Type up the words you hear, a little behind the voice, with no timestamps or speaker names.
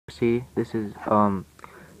C. This is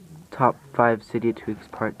top 5 Cydia tweaks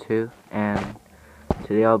part 2, and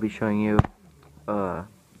today I'll be showing you 5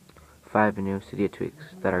 new Cydia tweaks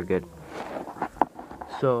that are good.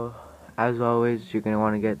 So as always, you're going to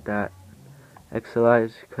want to get that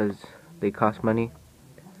XLIs because they cost money.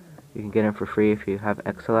 You can get them for free if you have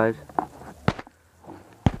XLIs.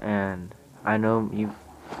 And I know you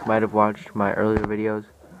might have watched my earlier videos,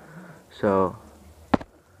 so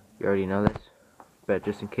you already know this, but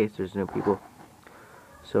just in case there's new people.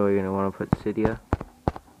 So you're going to want to put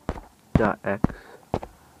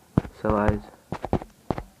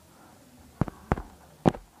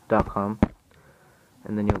cydia.xlis.com,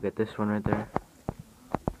 and then you'll get this one right there,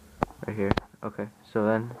 right here. Okay, so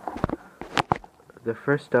then the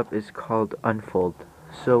first step is called unfold.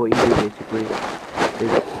 So what you do basically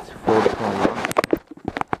is fold to unlock.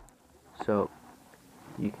 So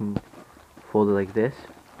you can fold it like this.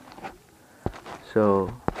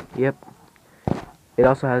 So yep, it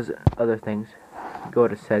also has other things. You go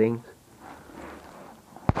to settings,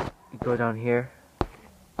 you go down here,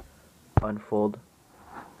 unfold.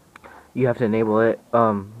 You have to enable it.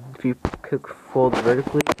 If you click fold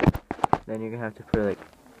vertically, then you're gonna have to put it like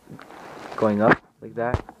going up like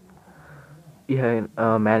that. You can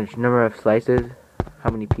manage number of slices, how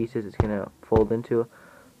many pieces it's gonna fold into.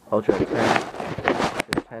 Ultra 10,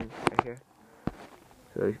 there's 10 right here.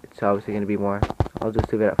 So it's obviously gonna be more. I'll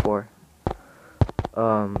just leave it at 4.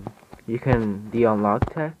 You can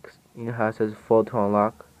de-unlock text. You know how it says fold to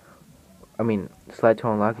unlock? I mean slide to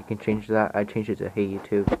unlock. You can change that. I changed it to Hey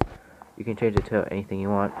YouTube. You can change it to anything you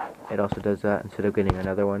want. It also does that instead of getting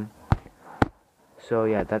another one. So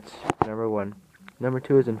yeah, that's number 1. Number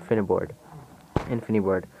 2 is Infiniboard. It's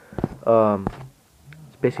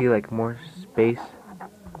basically like more space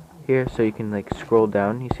here, so you can like scroll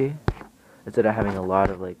down. You see, instead of having a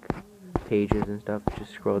lot of like pages and stuff,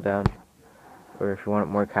 just scroll down. Or if you want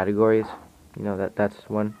more categories, you know, that's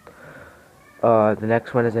one. The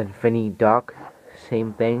next one is Infinidoc.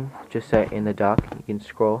 Same thing, just set in the dock. You can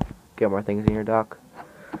scroll, get more things in your dock.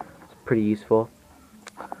 It's pretty useful.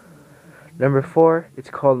 Number 4, it's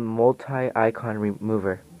called multi-icon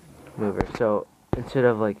mover. So instead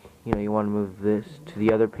of like, you know, you want to move this to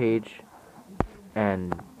the other page,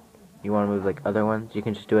 and you want to move like other ones, you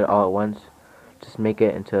can just do it all at once. Just make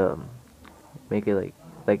it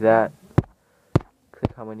like that.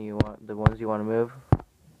 Click how many you want, the ones you want to move.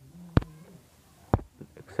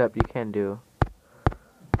 Except you can do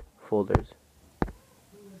folders,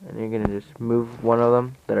 and you're gonna just move one of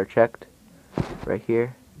them that are checked right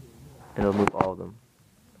here, and it'll move all of them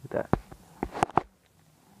like that.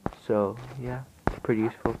 So yeah, it's pretty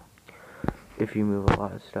useful if you move a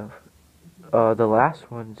lot of stuff. The last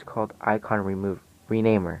one is called icon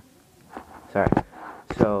renamer. Sorry.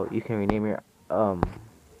 So you can rename your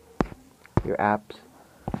apps.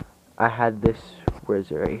 I had this. Where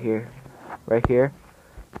is it? Right here. Right here.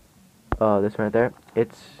 This one right there.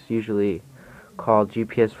 It's usually called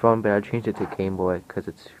GPS phone, but I changed it to Game Boy because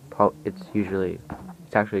it's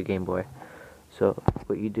actually Game Boy. So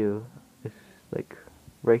what you do is like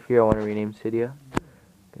right here. I want to rename Cydia.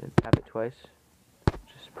 Gonna tap it twice.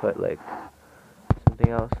 Just put like something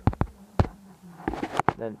else.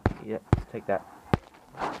 Then yeah, take that.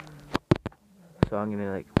 So I'm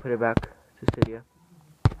gonna like put it back to Cydia.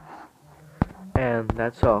 And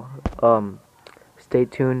that's all. Stay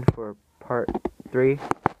tuned for part 3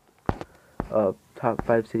 of top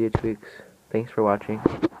 5 Cydia tweaks. Thanks for watching.